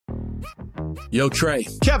Yo, Trey.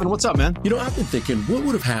 Kevin, what's up, man? You know, I've been thinking, what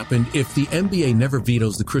would have happened if the NBA never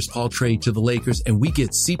vetoes the Chris Paul trade to the Lakers and we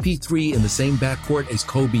get CP3 in the same backcourt as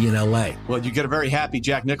Kobe in LA? Well, you get a very happy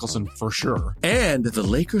Jack Nicholson for sure. And the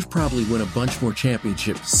Lakers probably win a bunch more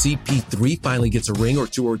championships. CP3 finally gets a ring or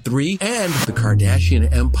 2 or 3, and the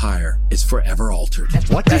Kardashian empire is forever altered.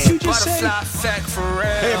 What did you just say?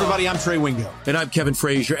 Hey, everybody, I'm Trey Wingo. And I'm Kevin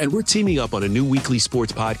Frazier, and we're teaming up on a new weekly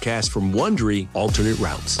sports podcast from Wondery, Alternate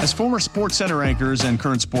Routes. As former Sports Center anchors and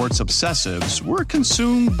current sports obsessives, we're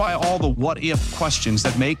consumed by all the what-if questions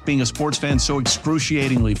that make being a sports fan so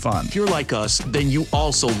excruciatingly fun. If you're like us, then you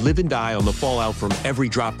also live and die on the fallout from every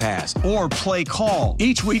drop pass. Or play call.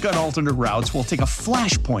 Each week on Alternate Routes, we'll take a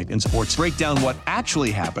flashpoint in sports, break down what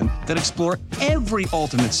actually happened, then explore every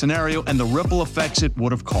alternate scenario and the ripple effects it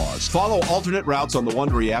would have caused. Follow Alternate Routes on the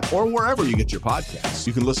Wondery app or wherever you get your podcasts.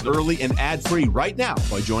 You can listen early and ad-free right now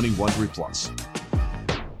by joining Wondery Plus.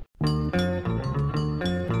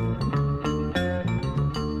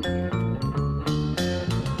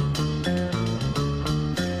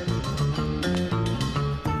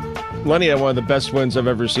 Lennie had one of the best wins I've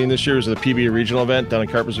ever seen this year. It was the PBA regional event down in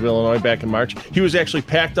Carpentersville, Illinois, back in March. He was actually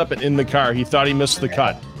packed up and in the car. He thought he missed the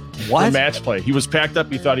cut. What? For match play. He was packed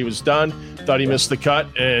up. He thought he was done. Thought he missed the cut,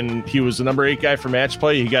 and he was the number 8 guy for match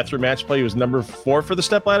play. He got through match play. He was number 4 for the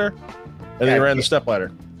stepladder, and then he ran the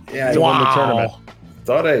stepladder. Yeah, to win the tournament.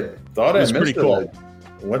 Thought I missed pretty cool.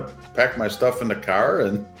 I went, packed my stuff in the car,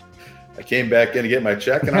 and I came back in to get my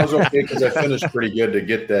check, and I was okay because I finished pretty good to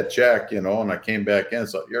get that check, and I came back in.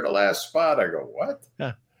 So you're the last spot. I go, what?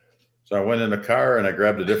 Yeah. So I went in the car and I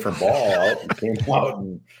grabbed a different ball out and came out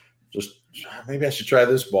and just maybe I should try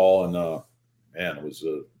this ball. And man, it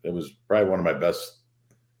was probably one of my best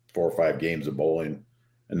 4 or 5 games of bowling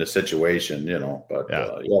in the situation, But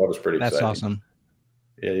it was pretty exciting. That's awesome.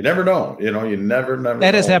 Yeah, you never know. You never.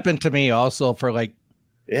 That has happened to me also for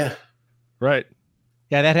Yeah. Right.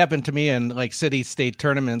 Yeah, that happened to me in city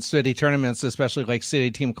tournaments, especially like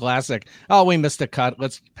City Team Classic. Oh, we missed a cut.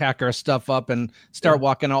 Let's pack our stuff up and start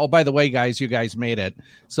walking. Oh, by the way, guys, you guys made it.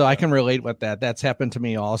 So I can relate with that. That's happened to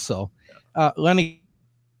me also. Lennie.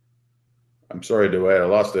 I'm sorry, Dwight. I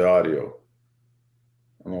lost the audio.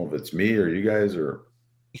 I don't know if it's me or you guys or.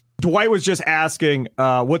 Dwight was just asking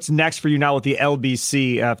what's next for you now with the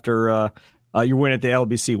LBC after you win at the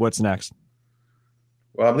LBC. What's next?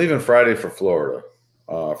 Well, I'm leaving Friday for Florida.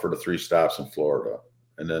 For the 3 stops in Florida.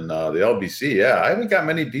 And then the LBC, I haven't got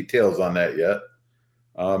many details on that yet.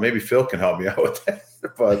 Maybe Phil can help me out with that.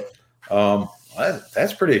 But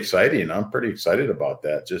that's pretty exciting. I'm pretty excited about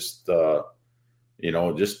that. Just,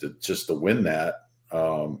 just to win that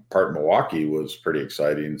part in Milwaukee was pretty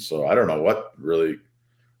exciting. So I don't know what really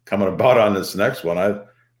coming about on this next one. I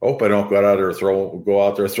hope I don't go out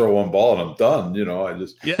there throw one ball and I'm done.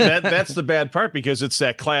 That's the bad part because it's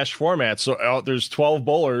that clash format. So there's 12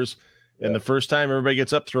 bowlers, and the first time everybody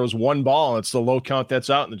gets up, throws one ball, and it's the low count that's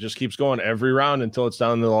out, and it just keeps going every round until it's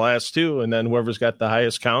down to the last 2, and then whoever's got the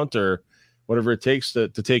highest count or whatever it takes to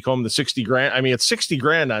take home the 60 grand. I mean, it's 60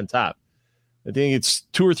 grand on top. I think it's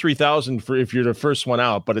 2,000 or 3,000 for if you're the first one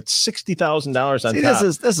out, but it's $60,000 on top.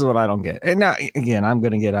 This is what I don't get. And now again, I'm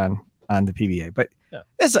going to get on the PBA, but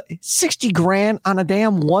it's a 60 grand on a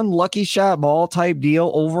damn one lucky shot ball type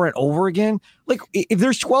deal over and over again. Like if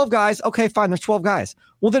there's 12 guys, okay, fine. There's 12 guys.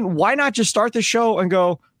 Well, then why not just start the show and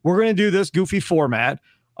go, we're going to do this goofy format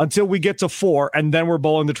until we get to 4. And then we're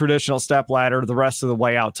bowling the traditional step ladder the rest of the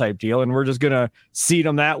way out type deal. And we're just going to seed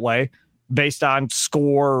them that way based on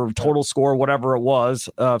score, total score, whatever it was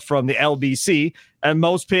from the LBC. And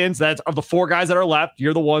most pins, that's of the 4 guys that are left,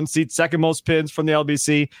 you're the one seed, second most pins from the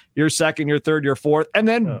LBC. You're second, you're third, you're fourth. And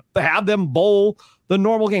then have them bowl the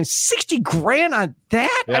normal game. 60 grand on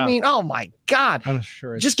that? Yeah. I mean, oh my God. I'm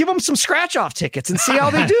sure just give them some scratch off tickets and see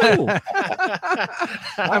how they do.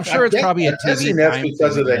 I'm sure it's probably a TV. That's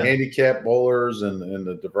because of the handicap bowlers and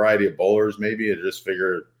the variety of bowlers. Maybe I just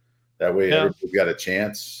figured that way everybody's got a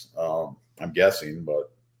chance. I'm guessing,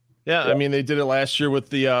 but I mean, they did it last year with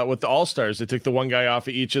the All-Stars. They took the one guy off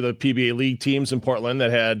of each of the PBA league teams in Portland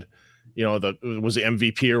that had, was the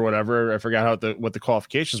MVP or whatever. I forgot what the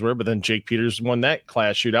qualifications were, but then Jake Peters won that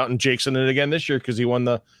class shootout, and Jake's in it again this year because he won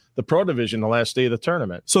the pro division the last day of the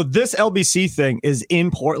tournament. So this LBC thing is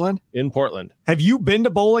in Portland? In Portland. Have you been to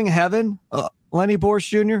Bowling Heaven, Lennie Boresch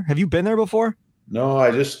Jr.? Have you been there before? No,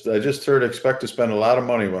 I just heard expect to spend a lot of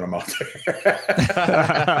money when I'm out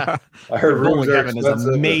there. I heard rooms are expensive. Is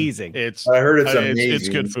amazing. I heard it's amazing. It's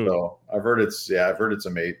good food. So I've heard it's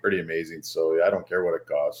pretty amazing. So I don't care what it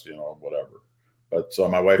costs, whatever. But so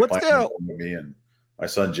my wife plans to come with me, and my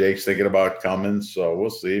son Jake's thinking about coming. So we'll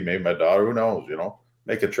see. Maybe my daughter. Who knows?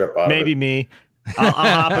 Make a trip out Maybe of it. me. I'll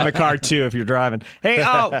hop in the car too if you're driving. Hey,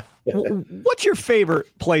 what's your favorite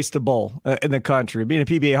place to bowl in the country? Being a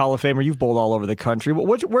PBA Hall of Famer, you've bowled all over the country.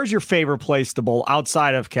 Where's your favorite place to bowl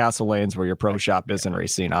outside of Castle Lanes, where your pro shop is in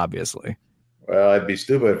Racine, obviously? Well, I'd be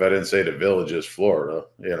stupid if I didn't say the Villages, Florida.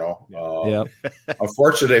 Yeah.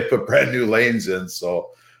 Unfortunately, they put brand new lanes in, so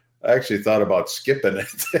I actually thought about skipping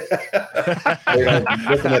it.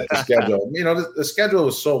 Looking at the schedule, the schedule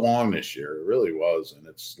was so long this year. It really was, and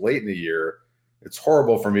it's late in the year. It's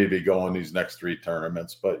horrible for me to be going these next 3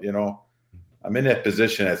 tournaments, but I'm in that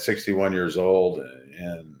position at 61 years old,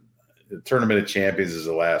 and the Tournament of Champions is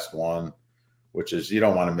the last one, which is you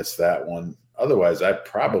don't want to miss that one. Otherwise, I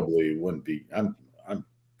probably wouldn't be. I'm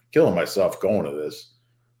killing myself going to this,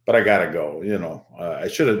 but I gotta go. I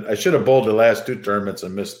should have bowled the last 2 tournaments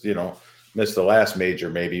and missed the last major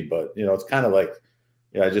maybe, but it's kind of like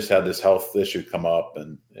I just had this health issue come up,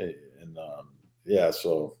 and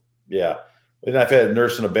so. And I've had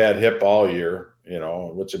nursing a bad hip all year,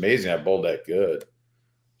 which is amazing. I bowled that good.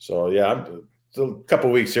 So, a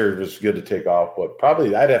couple of weeks here was good to take off, but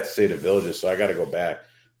probably I'd have to say the Villages, so I got to go back.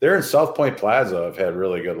 They're in South Point Plaza. I've had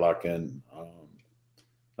really good luck in.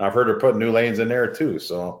 I've heard they're putting new lanes in there too,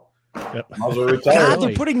 so Yep. might as well retire. God,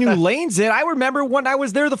 they're putting new lanes in. I remember when I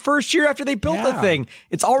was there the first year after they built the thing.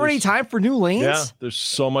 It's already time for new lanes. Yeah, there's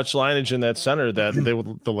so much lineage in that center that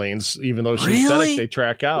the lanes, even though Really? synthetic, they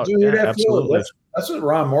track out. Did you hear that, Phil? Absolutely. That's what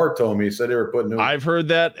Ron Moore told me. He said they were putting new. I've heard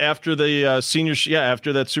that after the senior,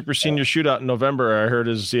 after that super senior shootout in November. I heard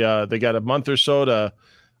they got a month or so to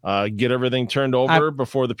get everything turned over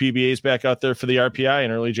before the PBA is back out there for the RPI in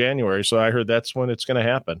early January. So I heard that's when it's going to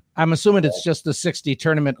happen. I'm assuming it's just the 60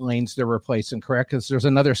 tournament lanes they're replacing, correct? Because there's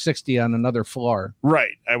another 60 on another floor.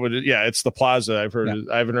 Right. I would. Yeah, it's the plaza. I've heard.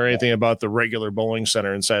 I haven't heard anything about the regular bowling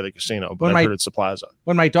center inside the casino, but I've heard it's the plaza.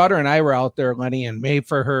 When my daughter and I were out there, Lennie, in May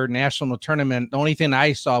for her national tournament, the only thing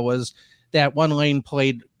I saw was that one lane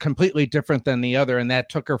played completely different than the other, and that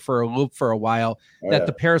took her for a loop for a while.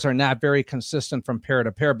 The pairs are not very consistent from pair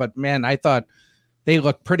to pair, but man, I thought they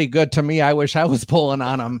looked pretty good to me. I wish I was pulling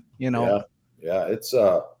on them, Yeah, it's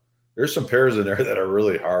there's some pairs in there that are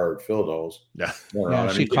really hard. Phil knows.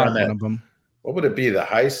 She caught one of them. What would it be? The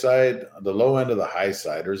high side, the low end of the high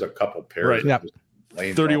side. There's a couple pairs. Right.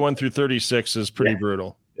 Yeah. 31 through 36 is pretty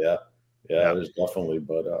brutal. Yeah. There's definitely,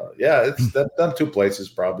 but it's them 2 places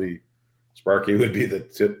probably. Sparky would be the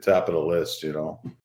top of the list,